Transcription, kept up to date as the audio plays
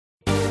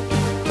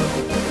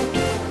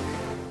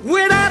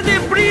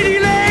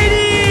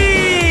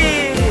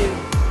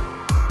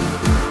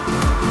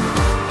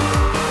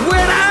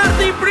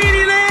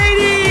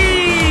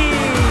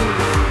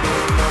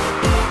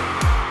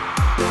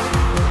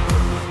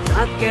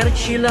At care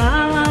she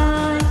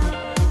like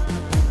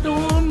to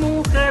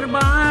move her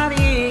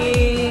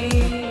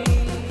body.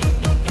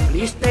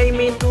 Please take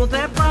me to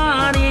the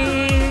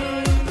party.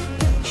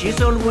 She's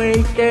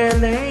always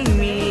telling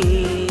me.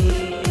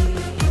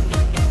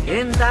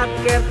 And that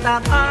girl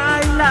that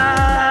I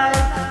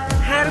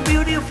like, her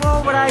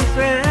beautiful bright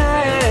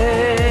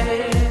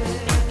face,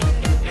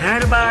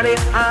 her body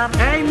up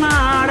a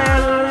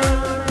model,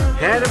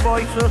 her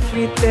voice so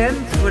sweet and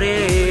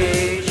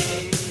fresh.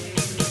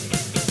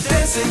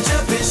 Dancing,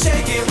 jumping,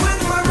 shaking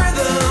with my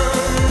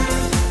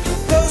rhythm.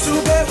 Those who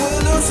bet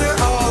will lose her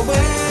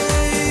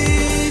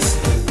always.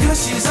 Cause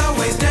she's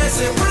always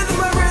dancing with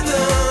my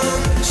rhythm.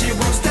 She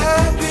won't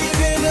stop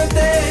even if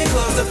they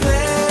close the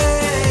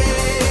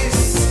place.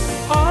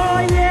 Oh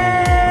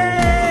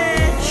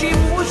yeah, she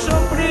was so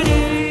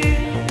pretty,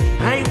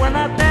 I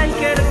wanna take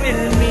her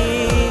with me.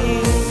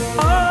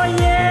 Oh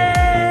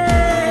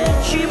yeah,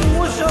 she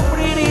was so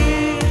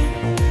pretty,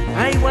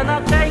 I wanna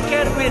take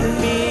her with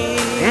me.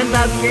 And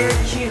that girl,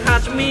 she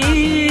has me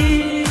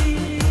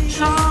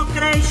so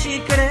crazy,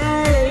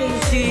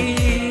 crazy.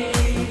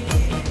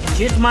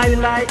 She's my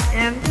life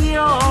and the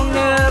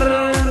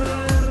owner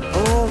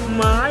of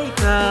my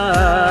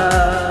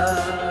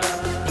heart.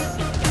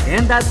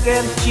 And that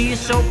girl, she's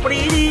so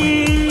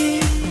pretty,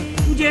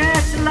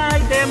 just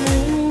like the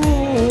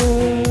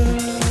moon.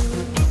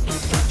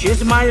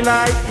 She's my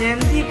life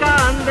and the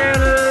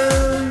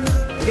candle,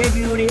 the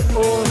beauty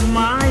of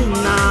my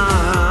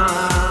night.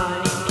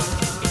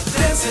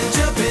 Dancing,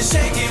 jumping,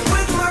 shaking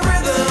with my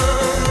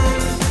rhythm.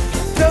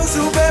 Those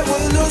who bet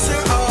will lose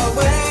her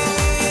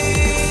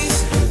always.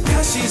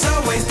 Cause she's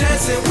always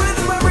dancing with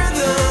my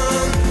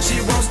rhythm.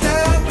 She won't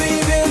stop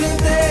even if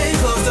they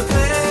close the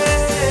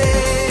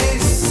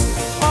place.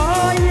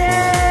 Oh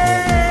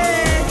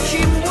yeah,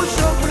 she was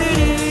so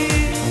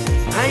pretty,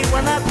 I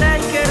wanna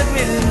take her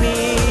with me.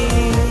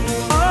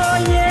 Oh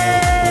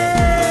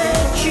yeah,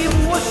 she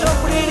was so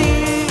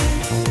pretty,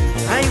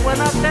 I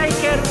wanna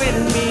take her with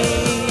me.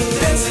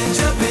 Dancing,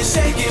 jumping,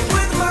 shaking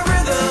with my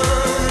rhythm.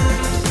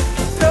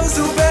 Those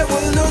who bet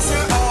will lose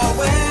her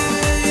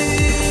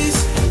always.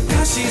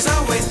 Cause she's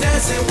always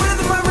dancing with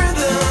my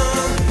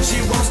rhythm. She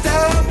won't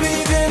stop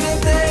even if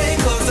they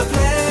close the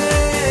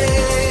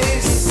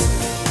place.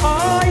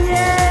 Oh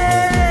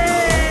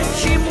yeah,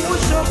 she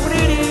was so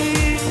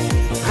pretty,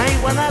 I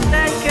wanna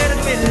take her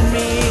with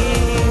me.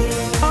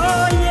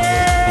 Oh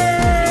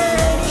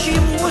yeah, she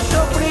was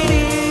so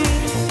pretty,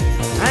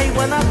 I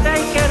wanna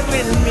take her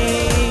with me.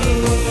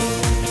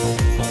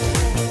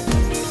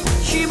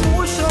 She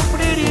was so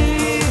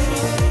pretty,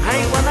 I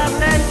wanna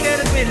take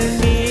her with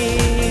me.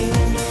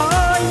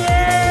 Oh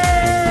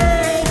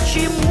yeah,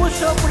 she was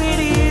so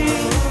pretty,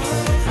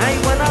 I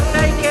wanna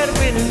take her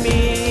with me.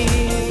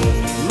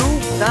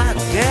 Look that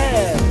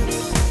girl,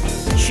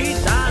 she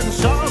dance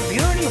so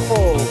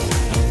beautiful,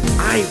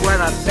 I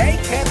wanna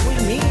take her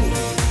with me.